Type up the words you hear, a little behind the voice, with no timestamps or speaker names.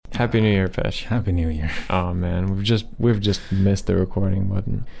Happy New Year, Pesh. Happy New Year. Oh man, we've just missed the recording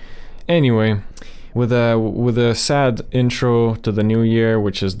button. Anyway, with a sad intro to the new year,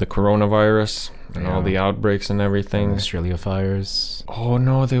 which is the coronavirus and all the outbreaks and everything. And Australia fires. Oh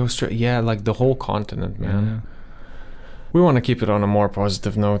no, like the whole continent, man. Yeah. We want to keep it on a more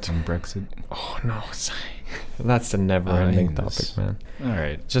positive note. And Brexit. Oh no, that's a never-ending topic, man. All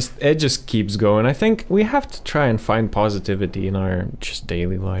right. It just keeps going. I think we have to try and find positivity in our just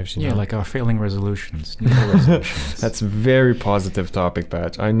daily lives. You know? Like our failing resolutions. New Year resolutions. That's a very positive topic,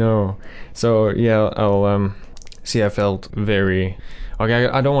 Patch. I know. So yeah, I'll see. I felt very okay.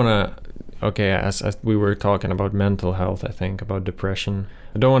 I don't want to. Okay, as we were talking about mental health, I think about depression.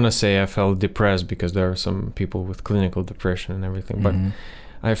 I don't want to say I felt depressed because there are some people with clinical depression and everything, but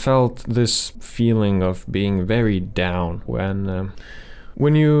I felt this feeling of being very down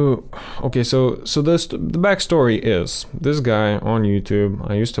when you so the backstory is this guy on YouTube.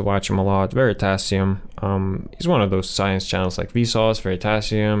 I used to watch him a lot, Veritasium. He's one of those science channels like Vsauce,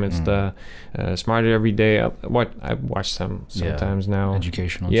 Veritasium. It's the Smarter Every Day. I watch them sometimes now.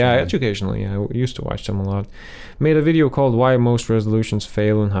 Educational. Yeah, educational. Yeah, I used to watch them a lot. Made a video called "Why Most Resolutions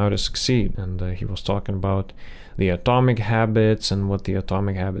Fail and How to Succeed," and he was talking about the atomic habits and what the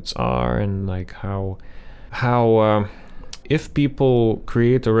atomic habits are, and like how if people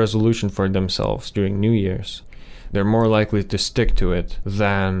create a resolution for themselves during New Year's, they're more likely to stick to it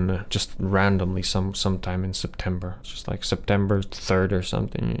than just randomly sometime in September. It's just like September 3rd or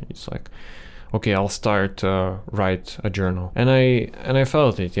something. It's like, okay, I'll start to write a journal. And I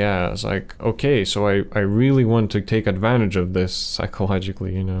felt it, yeah. I was like, okay, so I really want to take advantage of this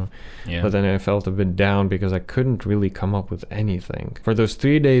psychologically, you know. Yeah. But then I felt a bit down because I couldn't really come up with anything. For those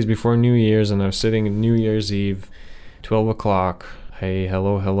 3 days before New Year's, and I was sitting in New Year's Eve, 12 o'clock, hey,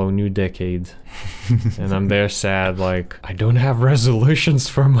 hello, new decade. And I'm there sad, like, I don't have resolutions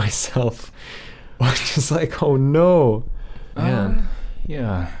for myself. I'm just like, oh no. Man.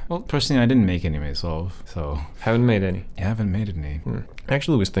 Yeah. Well, personally, I didn't make any myself, so... Haven't made any? Yeah, I haven't made any. I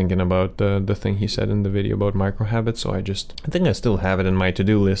actually was thinking about the thing he said in the video about micro habits, so I think I still have it in my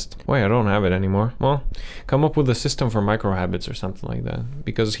to-do list. Why I don't have it anymore? Well, come up with a system for micro habits or something like that,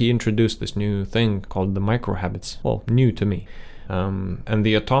 because he introduced this new thing called the micro habits. Well, new to me. And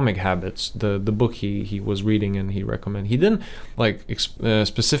the Atomic Habits, the book he was reading and he recommended. He didn't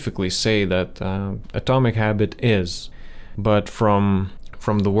specifically say that Atomic Habit is, but from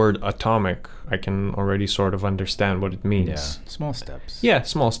the word atomic, I can already sort of understand what it means. Yeah, small steps. Yeah,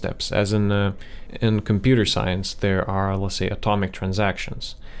 small steps. As in computer science, there are, let's say, atomic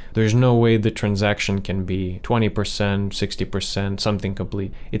transactions. There's no way the transaction can be 20%, 60%, something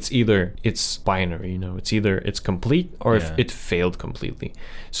complete. It's binary, you know. It's either it's complete or if it failed completely.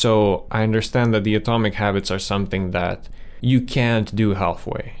 So I understand that the atomic habits are something that you can't do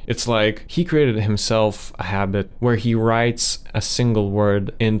halfway. It's like he created himself a habit where he writes a single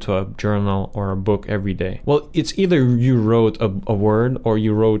word into a journal or a book every day. Well, it's either you wrote a word or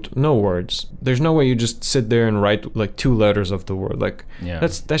you wrote no words. There's no way you just sit there and write like 2 letters of the word. Like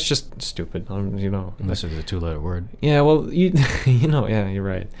that's just stupid, you know. Unless it's a 2-letter word. Yeah, well, you know, yeah, you're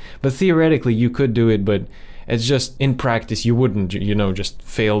right. But theoretically, you could do it, but it's just in practice, you wouldn't, you know, just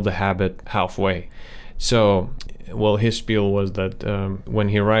fail the habit halfway. So, well, his spiel was that when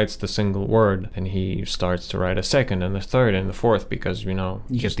he writes the single word, and he starts to write a second and a third and the fourth, because, you know,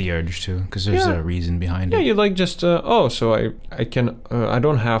 you get the urge to, because there's a reason behind it. Yeah, you like just so I can I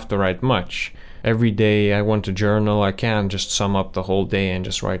don't have to write much. Every day I want to journal, I can just sum up the whole day and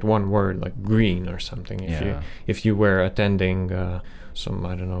just write one word, like green or something. If you were attending some,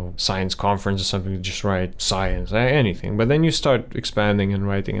 I don't know, science conference or something, just write science, anything. But then you start expanding and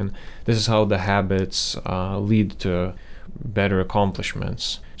writing, and this is how the habits lead to better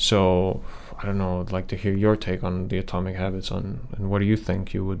accomplishments. So I don't know, I'd like to hear your take on the atomic habits, and what do you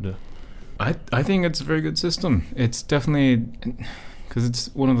think you would I think it's a very good system. It's definitely, because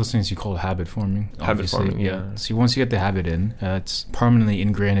it's one of those things you call habit forming. Habit forming, yeah. So once you get the habit in, it's permanently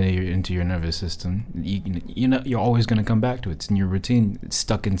ingrained into your nervous system. You're always going to come back to it. It's in your routine. It's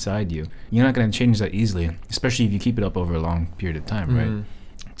stuck inside you. You're not going to change that easily, especially if you keep it up over a long period of time, right?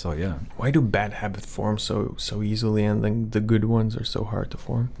 So yeah. Why do bad habits form so easily, and then the good ones are so hard to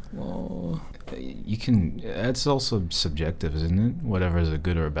form? Well, it's also subjective, isn't it? Whatever is a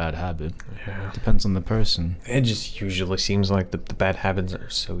good or a bad habit. Yeah. It depends on the person. It just usually seems like the bad habits are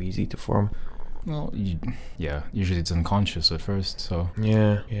so easy to form. Well, usually it's unconscious at first, so...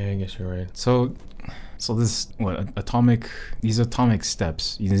 Yeah, I guess you're right. So So these atomic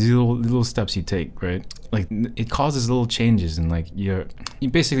steps, these little steps you take, right? Like it causes little changes in like you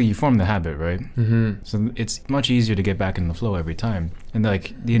form the habit, right? Mm-hmm. So it's much easier to get back in the flow every time. And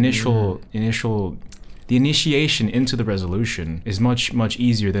like the initiation into the resolution is much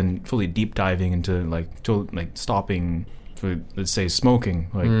easier than fully deep diving into like stopping for, let's say, smoking,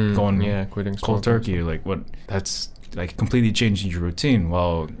 like quitting cold turkey, or like what that's like completely changing your routine,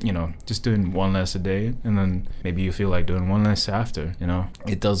 while just doing one less a day, and then maybe you feel like doing one less after.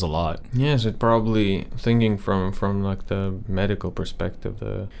 It does a lot. Yes, it probably, thinking from like the medical perspective,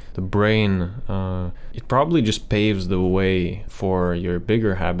 the brain, it probably just paves the way for your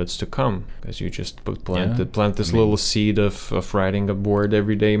bigger habits to come, because you just plant this little seed of writing a word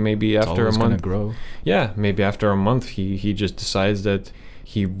every day. Maybe after a month, gonna grow. Yeah, maybe after a month he just decides that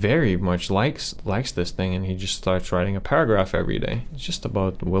he very much likes this thing, and he just starts writing a paragraph every day. It's just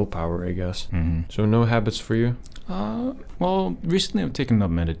about willpower, I guess. Mm-hmm. So no habits for you? Well, recently I've taken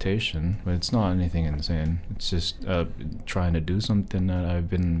up meditation, but it's not anything insane. It's just trying to do something that I've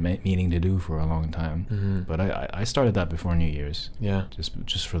been meaning to do for a long time. Mm-hmm. But I started that before New Year's. Yeah.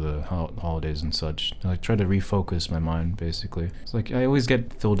 Just for the holidays and such. I try to refocus my mind, basically. It's like I always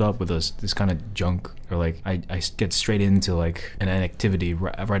get filled up with this kind of junk, or like I get straight into like an activity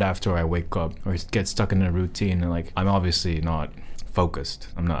right after I wake up, or get stuck in a routine, and like I'm obviously not focused.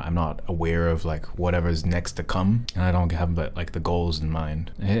 I'm not aware of like whatever's next to come, and I don't have like the goals in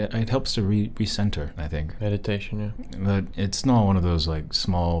mind. It helps to recenter, I think. Meditation, yeah. But it's not one of those like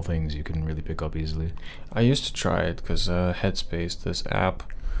small things you can really pick up easily. I used to try it because Headspace, this app.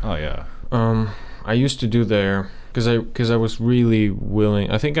 Oh yeah. I used to do there because I was really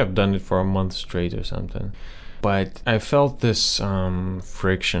willing. I think I've done it for a month straight or something. But I felt this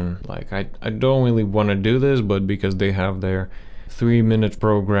friction. Like I don't really want to do this, but because they have their 3-minute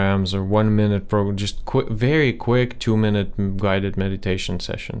programs or 1-minute program, just very quick 2-minute guided meditation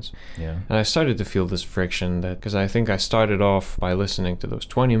sessions. Yeah. And I started to feel this friction, that because I think I started off by listening to those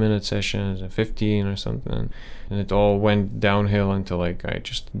 20-minute sessions and 15 or something, and it all went downhill until like I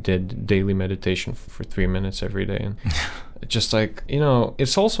just did daily meditation for 3 minutes every day. And just like,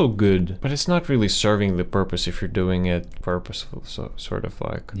 it's also good, but it's not really serving the purpose if you're doing it purposeful. So sort of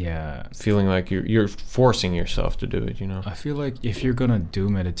like feeling like you're forcing yourself to do it. I feel like if you're gonna do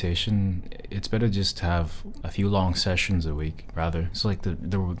meditation, it's better just to have a few long sessions a week rather. It's like the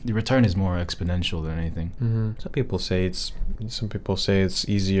return is more exponential than anything. Mm-hmm. Some people say it's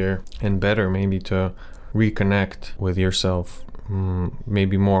easier and better maybe to reconnect with yourself,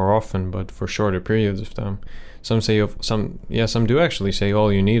 maybe more often, but for shorter periods of time. Some do actually say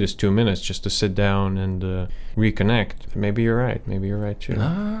all you need is 2 minutes just to sit down and reconnect. Maybe you're right too.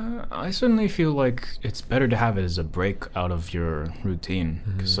 I certainly feel like it's better to have it as a break out of your routine,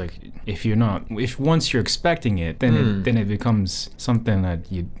 because like if once you're expecting it, then it becomes something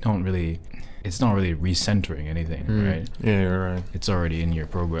that you don't really. It's not really recentering anything, right? Yeah, you're right. It's already in your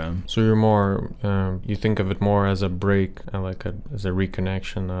program. So you're more, you think of it more as a break, as a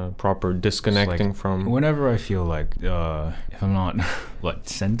reconnection, a proper disconnecting like, from. Whenever I feel like if I'm not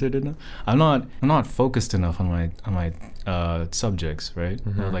centered enough, I'm not focused enough on my subjects, right?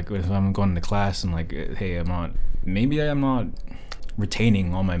 Mm-hmm. Like if I'm going to class and like, hey, maybe I'm not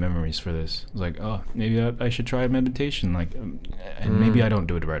retaining all my memories for this. It's like, oh, maybe I should try meditation, like, and maybe I don't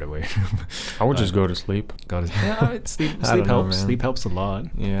do it right away. I would just go to sleep. Sleep helps. Sleep helps a lot.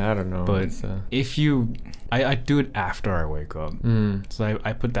 Yeah, I don't know. But if you, I do it after I wake up. So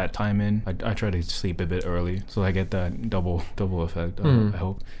I put that time in. I try to sleep a bit early, so I get that double effect. I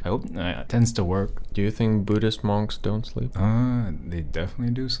hope it tends to work. Do you think Buddhist monks don't sleep? They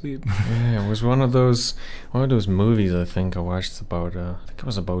definitely do sleep. Yeah, it was one of those movies I think I watched about. I think it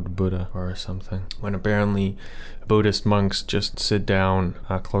was about Buddha or something. When apparently Buddhist monks just sit down,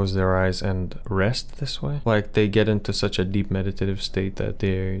 close their eyes, and rest this way. Like they get into such a deep meditative state that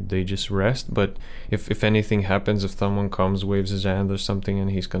they just rest. But if anything happens, if someone comes, waves his hand or something,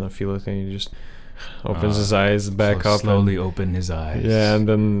 and he's gonna feel it, and he just opens his eyes back up. Slowly open his eyes. Yeah, and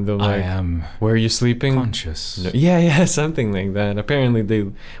then they're like, I am where are you sleeping? Conscious. No, yeah, something like that. Apparently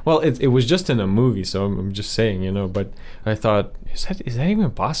it was just in a movie, so I'm just saying, but I thought, is that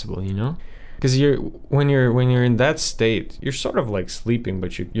even possible, Because when you're in that state, you're sort of like sleeping,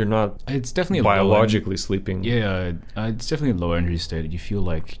 but you're not. It's definitely biologically sleeping. Yeah, it's definitely a low energy state. You feel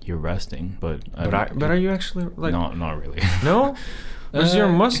like you're resting, but are you actually like? Not really. No. Was your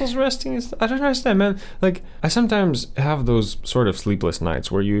muscles resting? I don't understand, man. Like, I sometimes have those sort of sleepless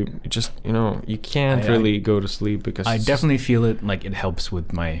nights where you just, you can't really go to sleep because I definitely feel it. Like, it helps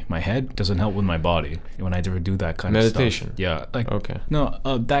with my head. Doesn't help with my body when I ever do that kind of meditation. Stuff. Yeah. Like, okay. No,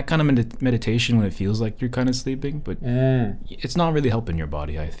 that kind of meditation when it feels like you're kind of sleeping, but it's not really helping your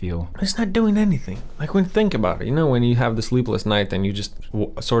body. I feel it's not doing anything. Like, think about it. When you have the sleepless night and you just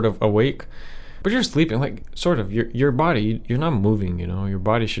sort of awake. But you're sleeping, like, sort of. Your body, you're not moving, Your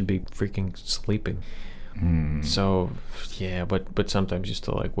body should be freaking sleeping. So, yeah, but sometimes you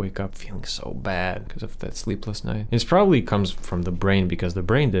still, like, wake up feeling so bad because of that sleepless night. It probably comes from the brain because the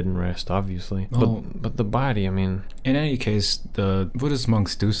brain didn't rest, obviously. But the body, I mean... In any case, the Buddhist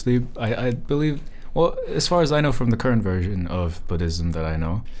monks do sleep. I believe... Well, as far as I know from the current version of Buddhism that I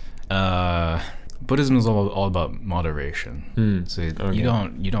know... Buddhism is all about moderation. So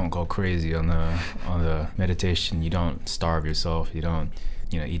you don't go crazy on the meditation. You don't starve yourself. You don't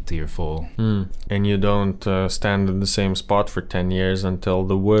eat till you're full. And you don't stand in the same spot for 10 years until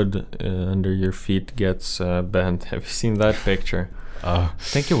the wood under your feet gets bent. Have you seen that picture? I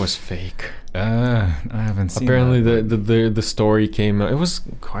think it was fake. I haven't seen. Apparently, the story came. It was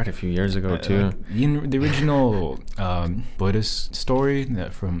quite a few years ago too. The original Buddhist story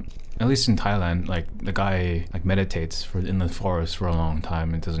that from. At least in Thailand, like the guy like meditates in the forest for a long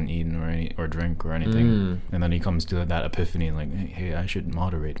time and doesn't eat or drink or anything, and then he comes to that epiphany like, hey, I should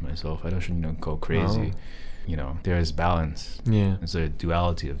moderate myself. I shouldn't go crazy. There's balance. Yeah, it's a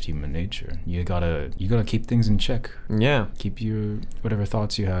duality of human nature. You gotta keep things in check. Yeah, keep your whatever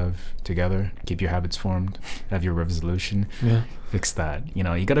thoughts you have together. Keep your habits formed. Have your resolution. Yeah. Fix that.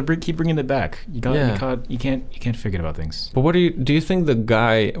 You gotta keep bringing it back. You can't forget about things. But what do you think the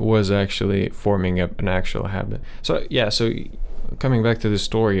guy was actually forming an actual habit? So coming back to the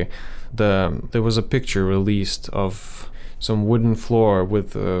story, there was a picture released of some wooden floor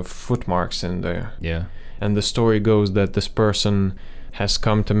with foot marks in there. Yeah. And the story goes that this person has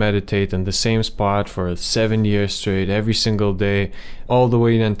come to meditate in the same spot for 7 years straight, every single day, all the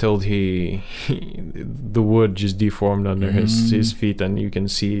way until the wood just deformed under his feet, and you can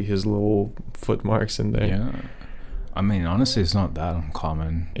see his little foot marks in there. Yeah. I mean, honestly, it's not that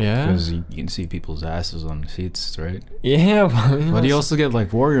uncommon. Yeah. Because you can see people's asses on the seats, right? Yeah. But you also get,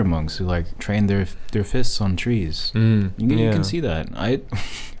 like, warrior monks who, like, train their fists on trees. You can see that.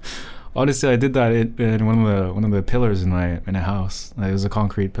 Honestly, I did that in one of the pillars in a house. It was a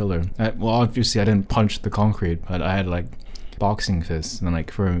concrete pillar. Obviously, I didn't punch the concrete, but I had like boxing fists, and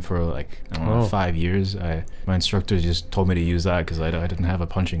like for like I don't know 5 years, my instructor just told me to use that because I didn't have a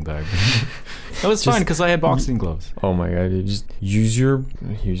punching bag. That was fine because I had boxing gloves. Oh my god! You just use your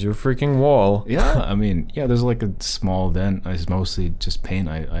freaking wall. Yeah, I mean, there's like a small dent. It's mostly just paint.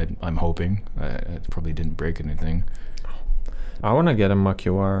 I'm hoping I probably didn't break anything. I want to get a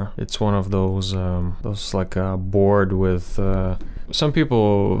makiwara. It's one of those like a board with. Some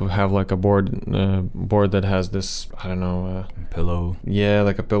people have like a board that has this, I don't know, pillow. Yeah,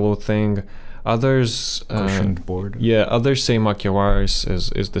 like a pillow thing. Others cushioned board. Yeah, others say makiwara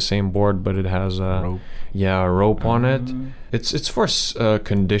is the same board, but it has a rope. Yeah, a rope on it. It's for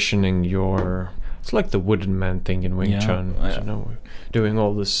conditioning your. It's like the wooden man thing in Wing Chun, doing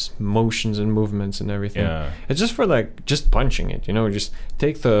all this motions and movements and everything. Yeah. It's just for like just punching it, just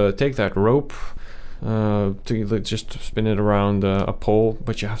take that rope, to just spin it around a pole,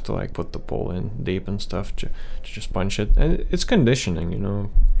 but you have to like put the pole in deep and stuff to just punch it, and it's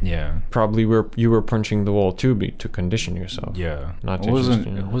conditioning, Yeah. Probably you were punching the wall too, to condition yourself. Yeah. Not to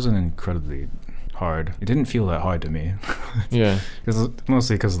it wasn't incredibly hard. It didn't feel that hard to me. Yeah.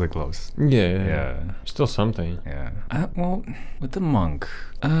 Mostly because of the gloves. Yeah. Still something. Yeah. Well, with the monk,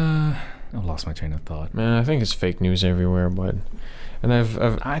 I've lost my train of thought. Man, I think it's fake news everywhere, but I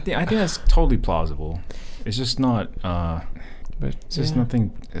think that's totally plausible. It's just not. But it's just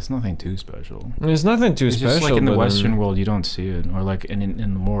nothing. It's nothing too special. It's nothing too special. Just like in the Western world, you don't see it, or like in the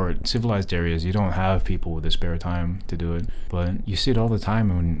more civilized areas, you don't have people with the spare time to do it. But you see it all the time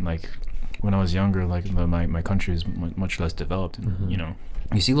when I was younger, like my country is much less developed, and,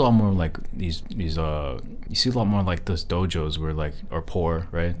 you see a lot more like these you see a lot more like those dojos where like are poor,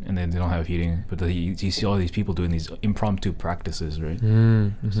 right, and then they don't have heating, but you see all these people doing these impromptu practices, right?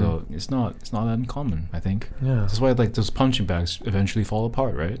 So it's not that uncommon, I think. Yeah, that's why like those punching bags eventually fall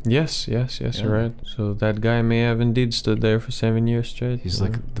apart, right? Yes, you're right. So that guy may have indeed stood there for 7 years straight. He's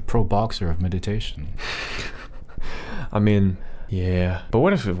like the pro boxer of meditation. I mean, yeah, but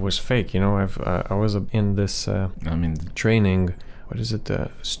what if it was fake? I was in this training. What is it?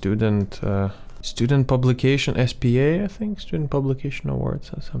 Student student publication, SPA, I think, Student Publication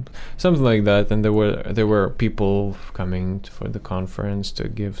Awards or something like that. And there were people coming for the conference to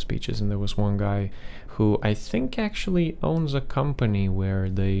give speeches, and there was one guy who I think actually owns a company where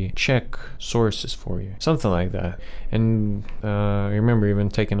they check sources for you, something like that. And I remember even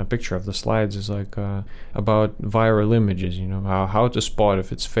taking a picture of the slides. Is like about viral images, you know, how to spot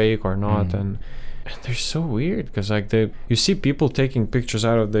if it's fake or not. And they're so weird because like you see people taking pictures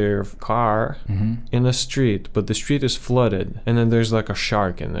out of their car in a street, but the street is flooded, and then there's like a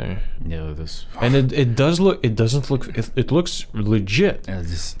shark in there. Yeah, this. And it looks legit. Yeah,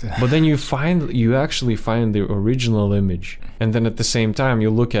 But then you actually find the original image, and then at the same time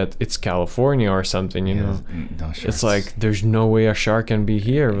you look at it's California or something, you know. No, It's like there's no way a shark can be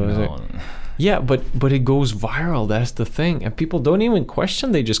here. But no. yeah, but it goes viral. That's the thing, and people don't even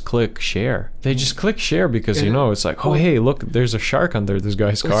question. They just click share. They just click share because you know it's like, oh hey, look, there's a shark under this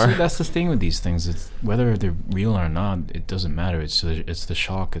guy's car. See, that's the thing with these things. It's whether they're real or not, it doesn't matter. It's the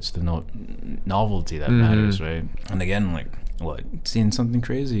shock. It's the novelty that matters, right? And again, like what, seeing something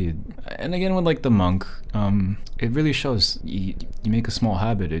crazy, and again with like the monk, it really shows. You make a small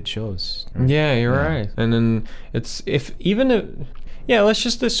habit, it shows. Right? Yeah, you're right. And then it's if. Yeah, let's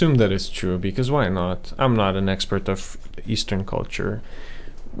just assume that it's true, because why not? I'm not an expert of Eastern culture.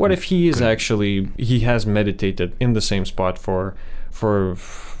 What if he has meditated in the same spot for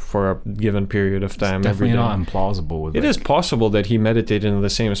a given period of time every day? It's definitely not implausible. It is possible that he meditated in the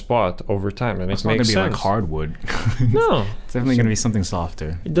same spot over time, and it makes sense. It's not going to be like hardwood. No. It's definitely going to be something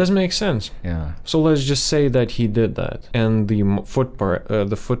softer. It does make sense. Yeah. So let's just say that he did that, and the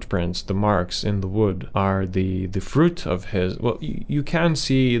footprints, the marks in the wood, are the fruit of his. Well, you can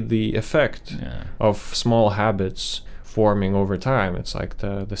see the effect of small habits forming over time. It's like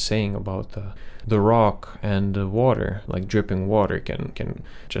the saying about the rock and the water, like dripping water can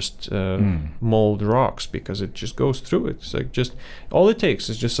just mold rocks because it just goes through it. It's like just all it takes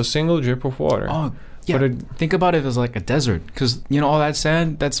is just a single drip of water. Oh yeah, think about it as like a desert, because you know all that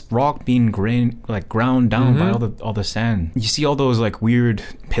sand, that's rock being ground down by all the sand. You see all those like weird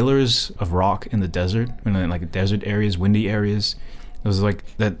pillars of rock in the desert, in like desert areas, windy areas. It was like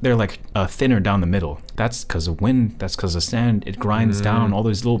that. They're like thinner down the middle. That's because of wind. That's because of sand. It grinds down. All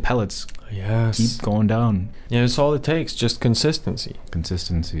those little pellets. Yes. Keep going down. Yeah, it's all it takes. Just consistency.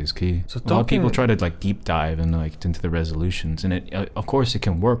 Consistency is key. So a lot of people try to like deep dive and like into the resolutions, and it of course it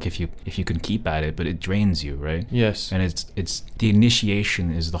can work if you can keep at it, but it drains you, right? Yes. And it's the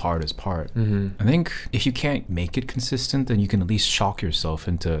initiation is the hardest part. I think if you can't make it consistent, then you can at least shock yourself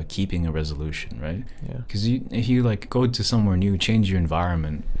into keeping a resolution, right? Yeah. Because if you like go to somewhere new, change your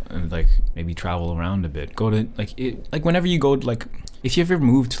environment, and like maybe travel around a bit, go to like whenever you go like. If you ever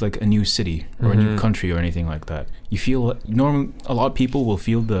move to like a new city or a new country or anything like that, you feel a lot of people will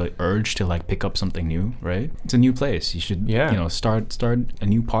feel the urge to like pick up something new, right? It's a new place. You should start a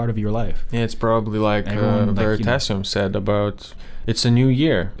new part of your life. Yeah, it's probably like Veritasium said about it's a new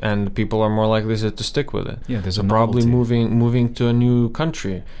year and people are more likely to stick with it. Yeah, there's a probably novelty. moving to a new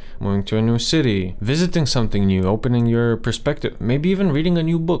country, moving to a new city, visiting something new, opening your perspective, maybe even reading a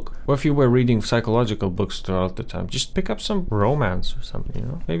new book. Or if you were reading psychological books throughout the time, just pick up some romance or something, you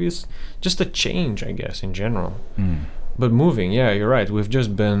know? Maybe it's just a change, I guess, in general. But moving, yeah, you're right. We've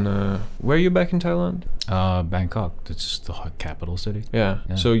just been... where are you back in Thailand? Bangkok. It's the capital city. Yeah.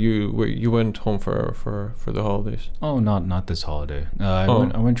 So you went home for the holidays? Oh, not this holiday. I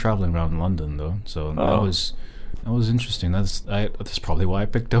went traveling around London, though. So that was interesting. That's probably why I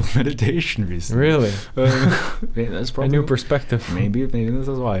picked up meditation recently. Really? That's probably a new perspective. Maybe this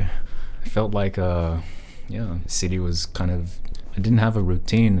is why. I felt like the city was kind of. I didn't have a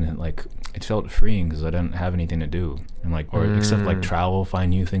routine, and it felt freeing because I didn't have anything to do, and except like travel,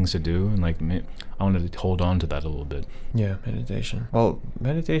 find new things to do, and I wanted to hold on to that a little bit. Yeah, meditation. Well,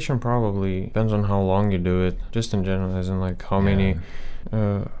 meditation probably depends on how long you do it, just in general, as in like how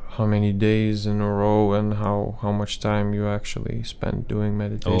many days in a row and how much time you actually spend doing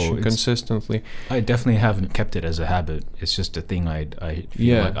meditation consistently. I definitely haven't kept it as a habit. It's just a thing I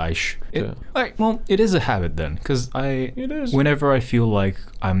feel like I it is a habit then, because whenever I feel like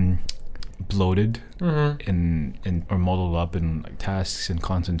I'm bloated or muddled up in like tasks and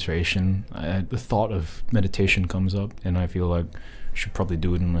concentration, the thought of meditation comes up, and I feel like I should probably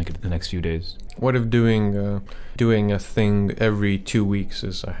do it in like the next few days. What if doing a thing every 2 weeks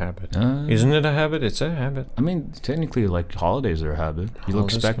is a habit? Isn't it a habit? It's a habit. I mean, technically, like holidays are a habit. You'll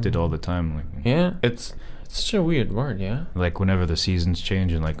expect it all the time. It's such a weird word, yeah? Like whenever the seasons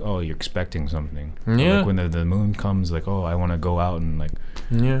change and like, oh, you're expecting something. Yeah. Like when the moon comes, like, oh, I want to go out and like,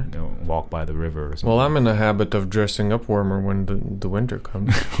 walk by the river or something. Well, I'm in the habit of dressing up warmer when the winter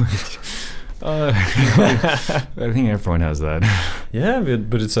comes. I think everyone has that. Yeah,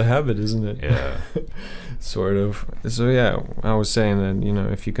 but it's a habit, isn't it? Yeah. Sort of. So yeah, I was saying that, you know,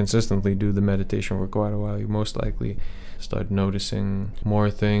 if you consistently do the meditation for quite a while, you most likely start noticing more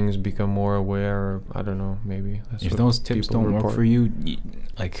things, become more aware. I don't know, maybe that's If what those tips people don't report. work for you,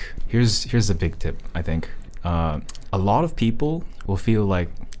 like here's a big tip. I think a lot of people will feel like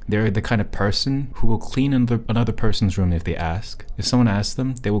they're the kind of person who will clean another person's room if they ask. If someone asks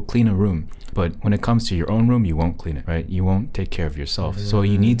them, they will clean a room. But when it comes to your own room, you won't clean it, right? You won't take care of yourself. So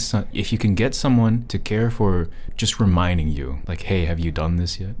you need if you can get someone to care for just reminding you, like, hey, have you done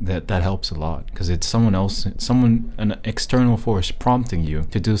this yet? That helps a lot, because it's someone else, an external force prompting you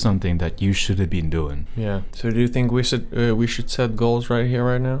to do something that you should have been doing. Yeah. So do you think we should set goals right here,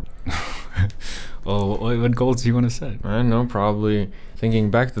 right now? Oh, what goals do you want to set? I don't know. Probably thinking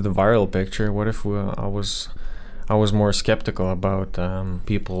back to the viral picture. What if I was more skeptical about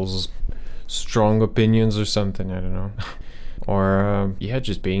people's strong opinions or something? I don't know. Or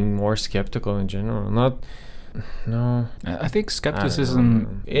just being more skeptical in general. No. I think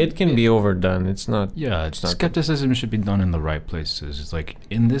skepticism, it can be overdone. It's not. Yeah, it's not skepticism should be done in the right places. It's like,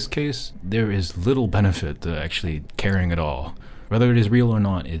 in this case, there is little benefit to actually caring at all. Whether it is real or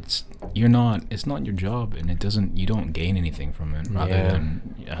not, it's not your job, and you don't gain anything from it, rather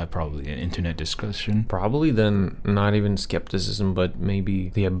than probably an internet discussion. Probably then not even skepticism, but maybe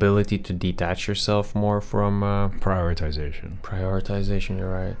the ability to detach yourself more from prioritization. You're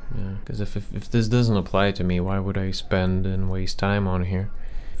right. Yeah, because if this doesn't apply to me, why would I spend and waste time on here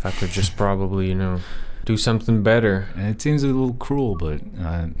if I could just probably, you know, do something better? And it seems a little cruel, but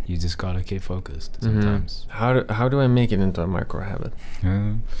you just gotta keep focused sometimes. How do I make it into a micro habit?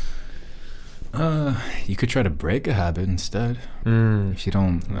 You could try to break a habit instead. If you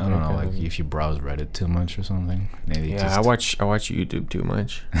don't, I don't know, like if you browse Reddit too much or something. Maybe. Yeah, I watch YouTube too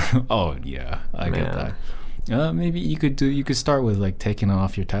much. Oh yeah, I get that. Maybe you could start with like taking it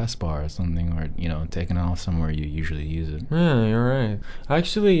off your taskbar or something, or taking it off somewhere you usually use it. Yeah, you're right.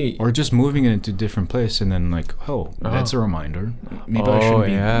 Actually, or just moving it into a different place, and then like, that's a reminder. Maybe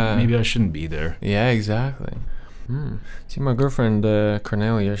I shouldn't be there. Yeah, exactly. See, my girlfriend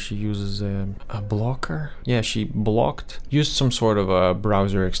Cornelia, she uses a blocker. Yeah, she used some sort of a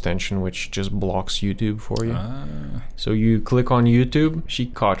browser extension which just blocks YouTube for you. So you click on YouTube. She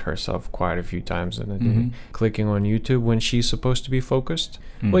caught herself quite a few times in a day clicking on YouTube when she's supposed to be focused.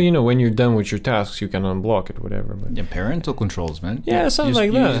 Well, when you're done with your tasks, you can unblock it, whatever. But yeah, parental controls, man. Yeah, something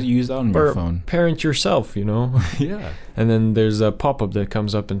like that. Use that on your phone. Parent yourself, Yeah. And then there's a pop-up that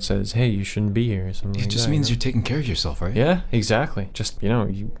comes up and says, "Hey, you shouldn't be here." Or something. It just means you're taking care of yourself, right? Yeah, exactly. Just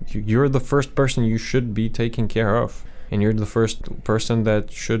you're the first person you should be taking care of, and you're the first person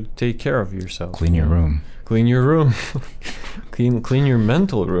that should take care of yourself. Clean your room. Clean your room. clean your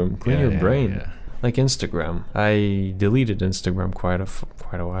mental room. Clean your brain. Yeah. Like Instagram. I deleted Instagram quite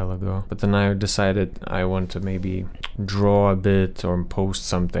a while ago, but then I decided I want to maybe draw a bit or post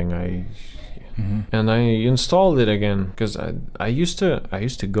something. And I installed it again because I used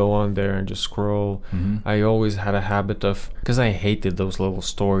to go on there and just scroll. I always had a habit of, because I hated those little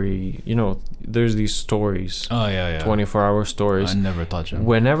story. There's these stories. Oh yeah. 24-hour stories. I never touch them.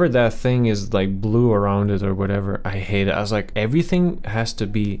 Whenever that thing is like blue around it or whatever, I hate it. I was like, everything has to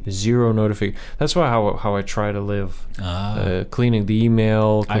be zero notification. That's why how I try to live. Cleaning the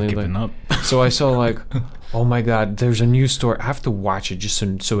email. I've given up. So I saw like, oh my god, there's a new story. I have to watch it just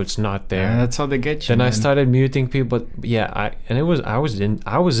so it's not there. Yeah, that's how they get you. Then man. I started muting people. But yeah, I was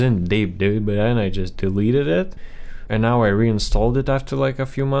in deep, dude. But then I just deleted it, and now I reinstalled it after like a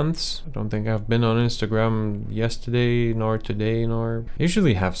few months. I don't think I've been on Instagram yesterday, nor today, nor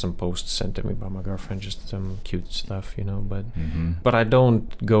usually have some posts sent to me by my girlfriend, just some cute stuff, But I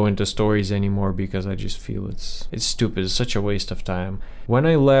don't go into stories anymore because I just feel it's stupid. It's such a waste of time. When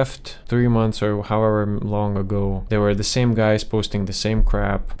I left 3 months or however long ago, there were the same guys posting the same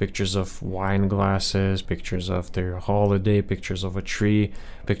crap, pictures of wine glasses, pictures of their holiday, pictures of a tree,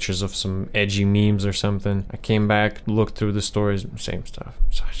 pictures of some edgy memes or something. I came back, looked through the stories, same stuff.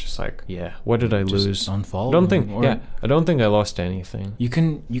 So I was just like, yeah, what did I lose? Unfollow. I don't think I lost anything. You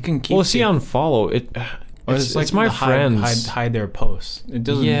can keep. Well, see, unfollow it. Or it's my friends hide their posts. It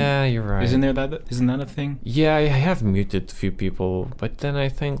doesn't. Yeah, you're right. Isn't that a thing? Yeah, I have muted a few people, but then I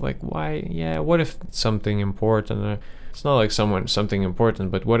think like, why? Yeah, what if something important? It's not like something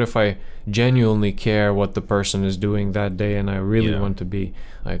important, but what if I genuinely care what the person is doing that day, and I really want to be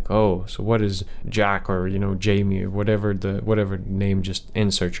like, oh, so what is Jack or Jamie or whatever name? Just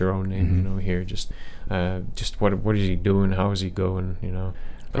insert your own name, here. Just what is he doing? How is he going?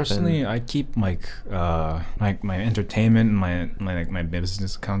 Personally, I keep like my entertainment and my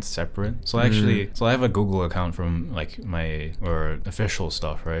business accounts separate. So I have a Google account from like my official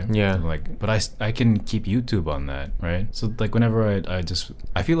stuff, right? Yeah. Like, but I can keep YouTube on that, right? So like whenever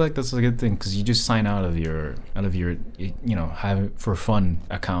I feel like that's a good thing because you just sign out of your have it for fun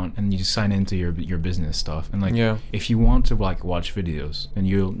account and you just sign into your business stuff and like if you want to like watch videos and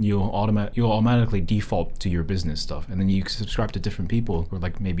you'll automatically default to your business stuff and then you subscribe to different people or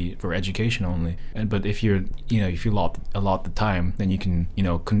like maybe for education only but if you allot the time then you can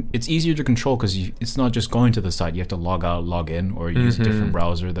it's easier to control because it's not just going to the site, you have to log out, log in, or use a different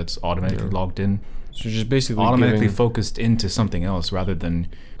browser that's automatically logged in. So just basically automatically focused into something else rather than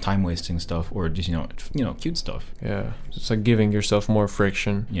time wasting stuff or just cute stuff. Yeah, it's like giving yourself more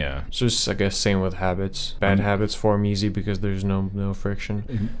friction. Yeah. So it's I guess same with habits. Bad habits form easy because there's no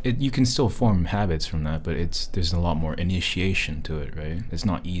friction. You can still form habits from that, but there's a lot more initiation to it, right? It's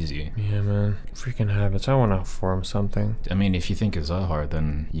not easy. Yeah, man. Freaking habits. I want to form something. I mean, if you think it's that hard,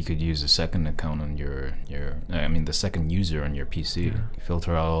 then you could use a second account on the second user on your PC. Yeah.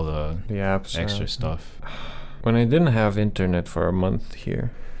 Filter out all the apps, extra stuff. When I didn't have internet for a month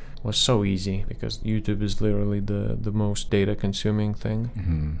here, it was so easy because YouTube is literally the most data consuming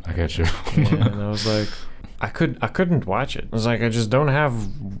thing. I get you. Yeah, and I was like, I couldn't watch it. I was like, I just don't have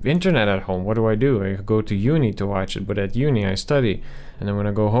internet at home. What do? I go to uni to watch it, but at uni I study, and then when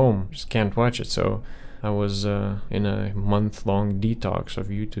I go home, just can't watch it. So I was in a month-long detox of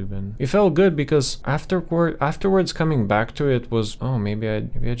YouTube, and it felt good because afterwards coming back to it was, maybe I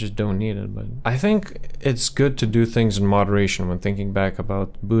just don't need it. But I think it's good to do things in moderation when thinking back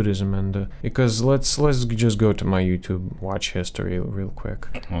about Buddhism, and because let's just go to my YouTube watch history real quick.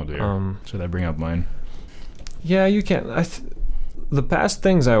 Oh dear. Should I bring up mine? Yeah, you can. The past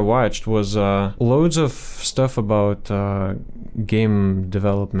things I watched was loads of stuff about game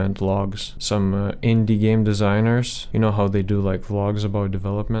development logs. Some indie game designers, you know how they do like vlogs about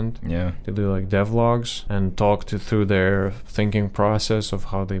development? Yeah. They do like devlogs and talk through their thinking process of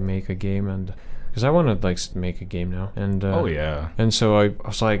how they make a game, and because I want to like make a game now, and and so I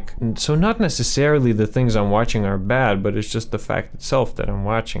was like, so not necessarily the things I'm watching are bad, but it's just the fact itself that I'm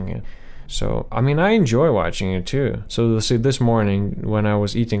watching it. So, I mean, I enjoy watching it too. So, let's say this morning when I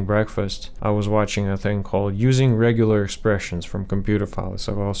was eating breakfast, I was watching a thing called Using Regular Expressions from Computer Files.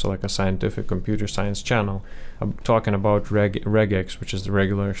 So, also like a scientific computer science channel. I'm talking about regex, which is the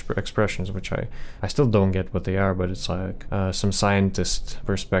regular expressions, which I still don't get what they are, but it's like some scientist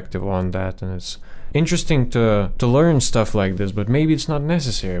perspective on that, and it's interesting to learn stuff like this, but maybe it's not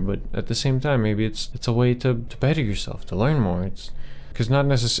necessary. But at the same time, maybe it's a way to better yourself, to learn more.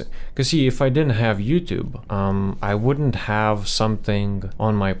 Because see, if I didn't have YouTube, I wouldn't have something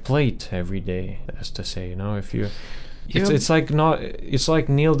on my plate every day, as to say, if you... It's like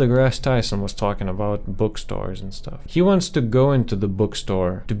Neil deGrasse Tyson was talking about bookstores and stuff. He wants to go into the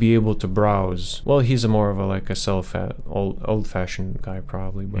bookstore to be able to browse. Well, he's more of a old-fashioned guy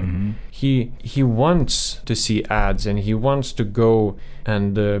probably, but he wants to see ads, and he wants to go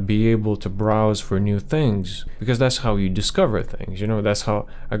and be able to browse for new things, because that's how you discover things. That's how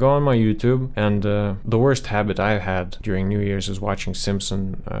I go on my YouTube, and the worst habit I had during New Year's is watching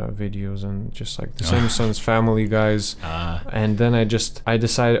Simpson videos and just like the Simpsons, Family Guys. And then I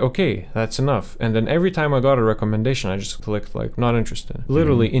decided, okay, that's enough. And then every time I got a recommendation, I just clicked like not interested.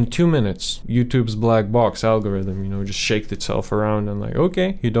 Literally in 2 minutes, YouTube's black box algorithm, just shaked itself around and like,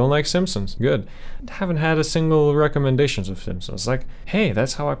 okay, you don't like Simpsons, good. I haven't had a single recommendations of Simpsons. Like, hey,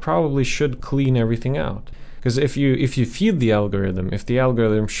 that's how I probably should clean everything out. Because if you feed the algorithm, if the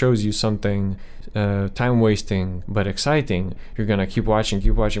algorithm shows you something time wasting but exciting, you're gonna keep watching.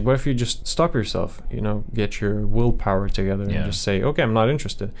 What if you just stop yourself, get your willpower together and just say, okay, I'm not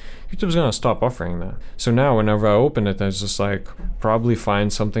interested. YouTube's gonna stop offering that. So now whenever I open it, I just like probably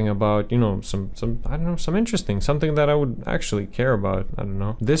find something about some I don't know, some interesting, something that I would actually care about. I don't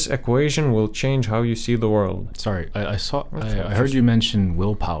know. This equation will change how you see the world. Sorry, I heard you mention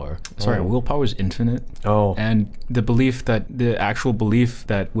willpower. Sorry, willpower is infinite. Oh. And the actual belief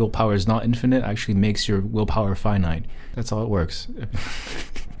that willpower is not infinite actually makes your willpower finite. That's how it works.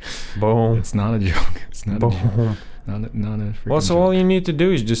 Boom. It's not a joke. It's not a joke. Not a freaking so joke. all you need to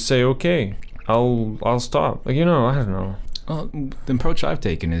do is just say, okay, I'll stop. Like, I don't know. The approach I've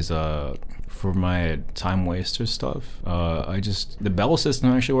taken is for my time waster stuff, the bell system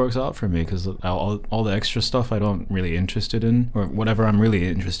actually works out for me, because all the extra stuff I don't really interested in, or whatever I'm really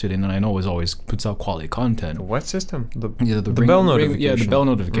interested in, and I know is always puts out quality content. What system? The bell notification. The bell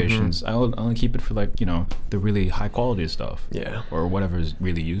notifications. I'll keep it for like the really high quality stuff. Yeah. Or whatever is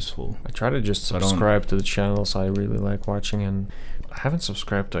really useful. I try to just subscribe to the channels I really like watching, and I haven't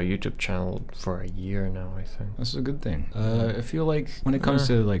subscribed to a YouTube channel for a year now, I think. That's a good thing. I feel like when it comes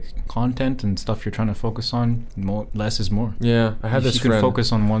to like content and stuff you're trying to focus on, less is more. Yeah, I had this friend. You can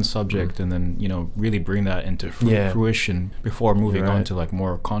focus on one subject and then, really bring that into fruition before moving on to like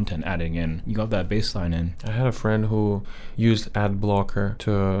more content adding in. You got that baseline in. I had a friend who used ad blocker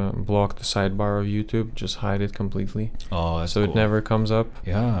to block the sidebar of YouTube, just hide it completely. Oh, that's so cool. It never comes up.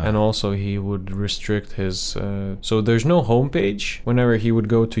 Yeah. And also he would restrict his so there's no homepage. Whenever he would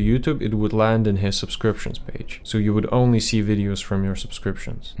go to YouTube, it would land in his subscriptions page. So you would only see videos from your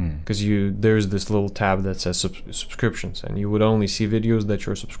subscriptions. Because there's this little tab that says subscriptions, and you would only see videos that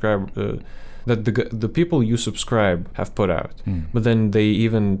your that the people you subscribe have put out. But then they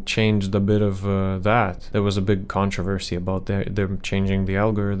even changed a bit of that. There was a big controversy about them changing the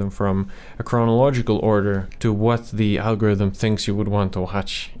algorithm from a chronological order to what the algorithm thinks you would want to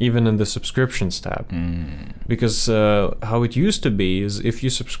watch, even in the subscriptions tab. Because how it used to be is if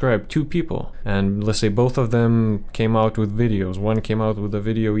you subscribe 2 people, and let's say both of them came out with videos. One came out with a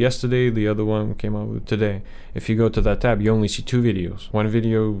video yesterday, the other one came out with today. If you go to that tab, you only see 2 videos. One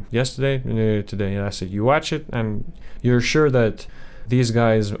video yesterday, today, that's it. You watch it and you're sure that these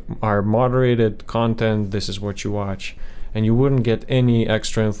guys are moderated content. This is what you watch, and you wouldn't get any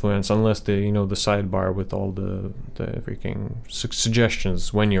extra influence unless the sidebar with all the freaking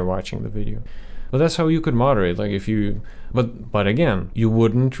suggestions when you're watching the video. But that's how you could moderate. Like if you, but again, you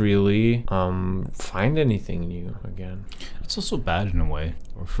wouldn't really find anything new again. It's also bad in a way.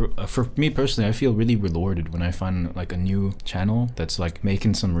 Or for me personally, I feel really rewarded when I find like a new channel that's like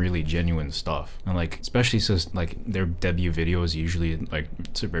making some really genuine stuff, and like especially since like their debut videos usually like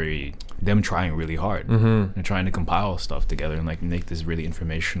it's a very them trying really hard. They're trying to compile stuff together and like make this really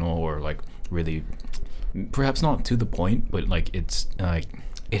informational or like really perhaps not to the point, but like it's like.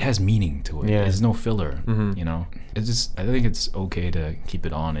 It has meaning to it. Yeah. There's no filler. It's just I think it's okay to keep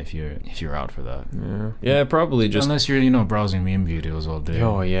it on if you're out for that. Yeah, probably just unless you're browsing meme videos all day.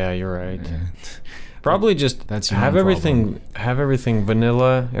 Oh yeah, you're right. Probably just that's have everything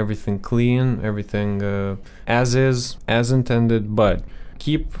vanilla, everything clean, everything as is, as intended, but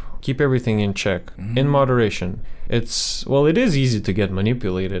keep everything in check, in moderation. It is easy to get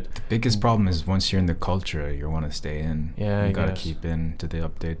manipulated. The biggest problem is once you're in the culture, you want to stay in. Yeah, you gotta keep in to the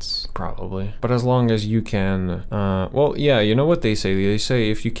updates. Probably. But as long as you can, you know what they say? They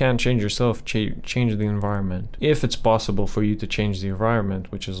say if you can't change yourself, change the environment. If it's possible for you to change the environment,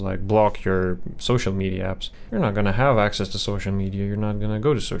 which is like block your social media apps, you're not gonna have access to social media. You're not gonna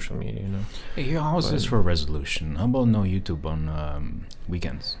go to social media. Hey, how's this for a resolution? How about no YouTube on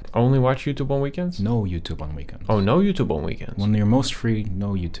weekends? Only watch YouTube on weekends? No YouTube on weekends. Oh, no YouTube on weekends. When you're most free,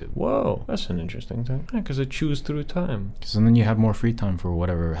 no YouTube. Whoa, that's an interesting thing. Yeah, because it chews through time. So then you have more free time for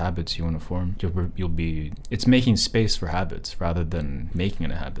whatever habits you want to form. It's making space for habits rather than making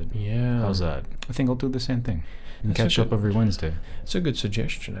it a habit. Yeah. How's that? I think I'll do the same thing. And catch up every Wednesday. It's a good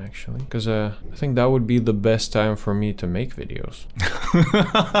suggestion, actually. Because I think that would be the best time for me to make videos.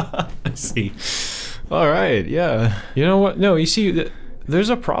 I see. All right, yeah. You know what? No, you see... There's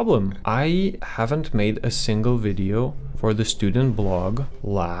a problem. I haven't made a single video for the student blog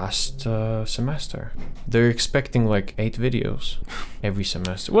last semester. They're expecting like 8 videos every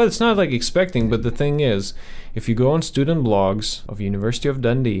semester. Well, it's not like expecting, but the thing is, if you go on student blogs of University of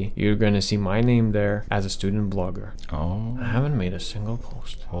Dundee, you're going to see my name there as a student blogger. Oh. I haven't made a single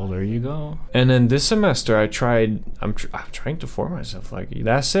post. Oh, there you go. And then this semester I'm trying to form myself like,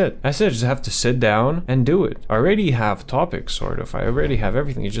 that's it. I just have to sit down and do it. I already have topics, sort of. I already have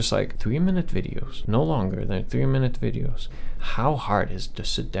everything. It's just like 3-minute videos. No longer than 3-minute videos. How hard is it to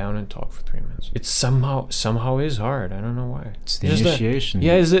sit down and talk for 3 minutes? It somehow is hard. I don't know why. It's the initiation.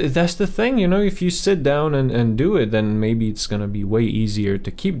 That's the thing. If you sit down and do it, then maybe it's gonna be way easier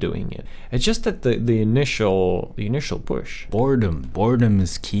to keep doing it. It's just that the initial push. Boredom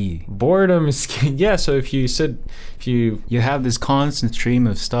is key. Yeah. So if you have this constant stream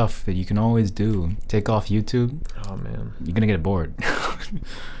of stuff that you can always do. Take off YouTube. Oh man, you're gonna get bored.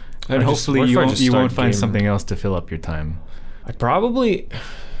 And hopefully you won't find something else to fill up your time. I'd probably,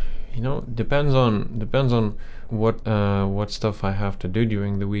 depends on what stuff I have to do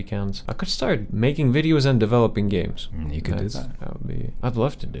during the weekends. I could start making videos and developing games. You could do that. I'd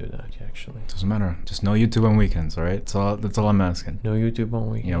love to do that, actually. Doesn't matter. Just no YouTube on weekends, all right? That's all I'm asking. No YouTube on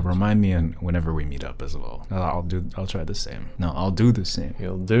weekends. Remind me whenever we meet up as well. I'll try the same. No, I'll do the same.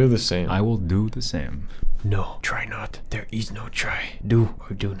 You'll do the same. I will do the same. No, try not. There is no try. Do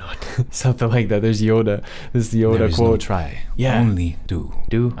or do not. Something like that. There's Yoda. This is the Yoda there is quote. No try. Yeah. Only do.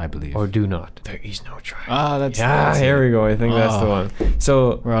 Do, I believe. Or do not. There is no try. That's here we go. I think that's the one.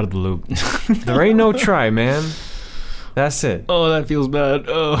 So we're out of the loop. there ain't no try, man. That's it. Oh, that feels bad.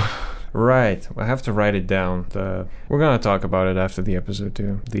 Oh. Right. I have to write it down. We're gonna talk about it after the episode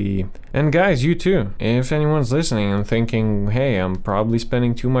too. And guys, you too. If anyone's listening and thinking, hey, I'm probably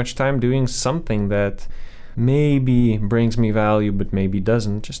spending too much time doing something that maybe brings me value but maybe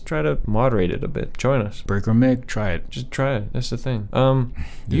doesn't, just try to moderate it a bit. Join us. Break or make, try it. Just try it. That's the thing.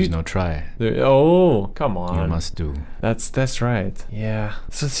 There's no try. Come on. You must do. That's right. Yeah.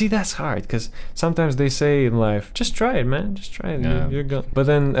 So see, that's hard because sometimes they say in life, just try it, man. Just try it. Yeah. You're good. But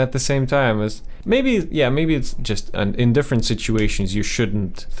then at the same time, maybe it's just in different situations you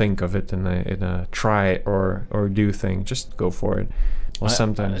shouldn't think of it in a try or do thing. Just go for it. Well,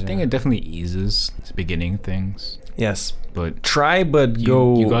 sometimes I think it definitely eases beginning things. Yes, but try, but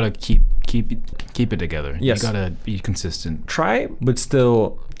go. You gotta keep it together. Yes, you gotta be consistent. Try, but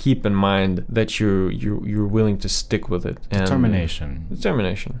still keep in mind that you're willing to stick with it. Determination.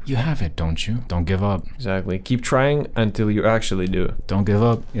 Determination. You have it, don't you? Don't give up. Exactly. Keep trying until you actually do. Don't give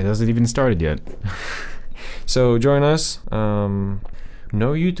up. It hasn't even started yet. So join us.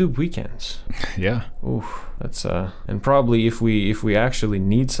 No YouTube weekends. Yeah. Ooh, that's and probably if we actually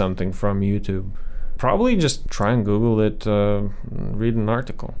need something from YouTube, probably just try and Google it, read an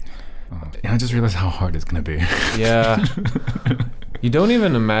article. I just realized how hard it's gonna be. Yeah. You don't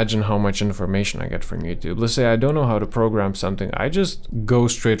even imagine how much information I get from YouTube. Let's say I don't know how to program something. I just go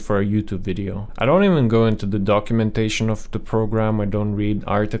straight for a YouTube video. I don't even go into the documentation of the program. I don't read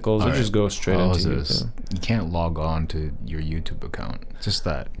articles. I just go straight into YouTube. You can't log on to your YouTube account. Just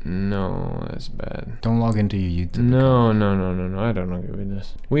that. No, that's bad. Don't log into your YouTube account. No. I don't agree with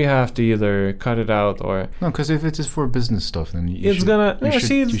this. We have to either cut it out or... No, because if it's just for business stuff, then it's gonna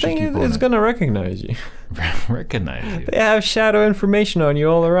recognize you. Recognize you. They have shadow information on you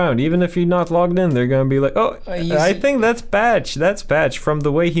all around. Even if you're not logged in, they're gonna be like, oh, I think that's Patch. That's Patch from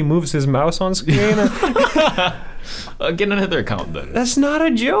the way he moves his mouse on screen. Get another account then. That's not a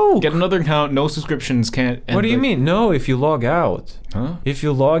joke. Get another account. No subscriptions can't. What do you mean? No, if you log out. Huh? If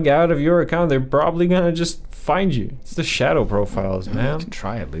you log out of your account, they're probably gonna just find you. It's the shadow profiles, man. You can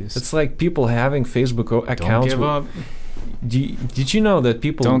try at least. It's like people having Facebook accounts. Don't give up. Did you know that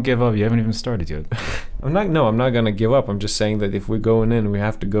people... Don't give up. You haven't even started yet. I'm not gonna give up. I'm just saying that if we're going in, we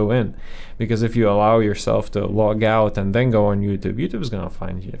have to go in, because if you allow yourself to log out and then go on YouTube, YouTube's gonna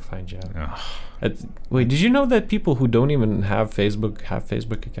find you out. Wait, did you know that people who don't even have Facebook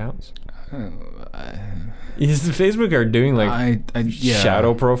accounts? Facebook are doing like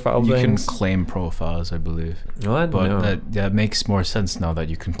shadow profile you things. You can claim profiles, I believe. What? But no. that makes more sense now that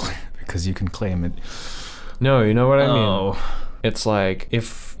you can claim, because you can claim it. No, you know what I mean? It's like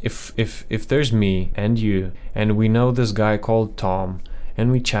if there's me and you and we know this guy called Tom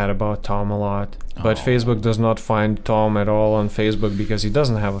and we chat about Tom a lot, but Facebook does not find Tom at all on Facebook because he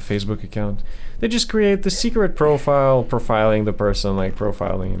doesn't have a Facebook account. They just create the secret profile, profiling the person, like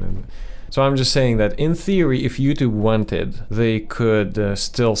profiling him. So I'm just saying that in theory, if YouTube wanted, they could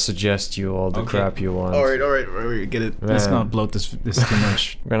still suggest you all the crap you want. All right, get it. Let's not bloat this too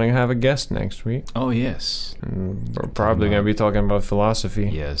much. We're gonna have a guest next week. Oh yes. And we're probably gonna be talking about philosophy.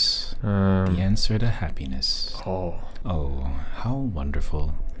 Yes. The answer to happiness. Oh, how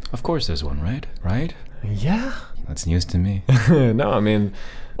wonderful. Of course there's one, right? Right? Yeah. That's news to me. No, I mean...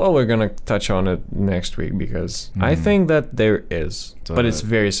 Well, we're gonna touch on it next week because I think that there is, but it's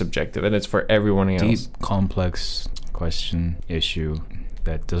very subjective and it's for everyone else. Deep, complex question, issue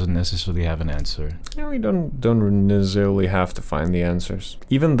that doesn't necessarily have an answer. Yeah, we don't necessarily have to find the answers.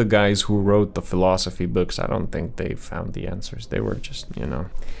 Even the guys who wrote the philosophy books, I don't think they found the answers. They were just,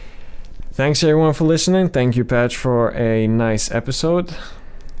 Thanks everyone for listening. Thank you, Patch, for a nice episode.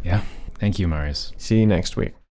 Yeah. Thank you, Marius. See you next week.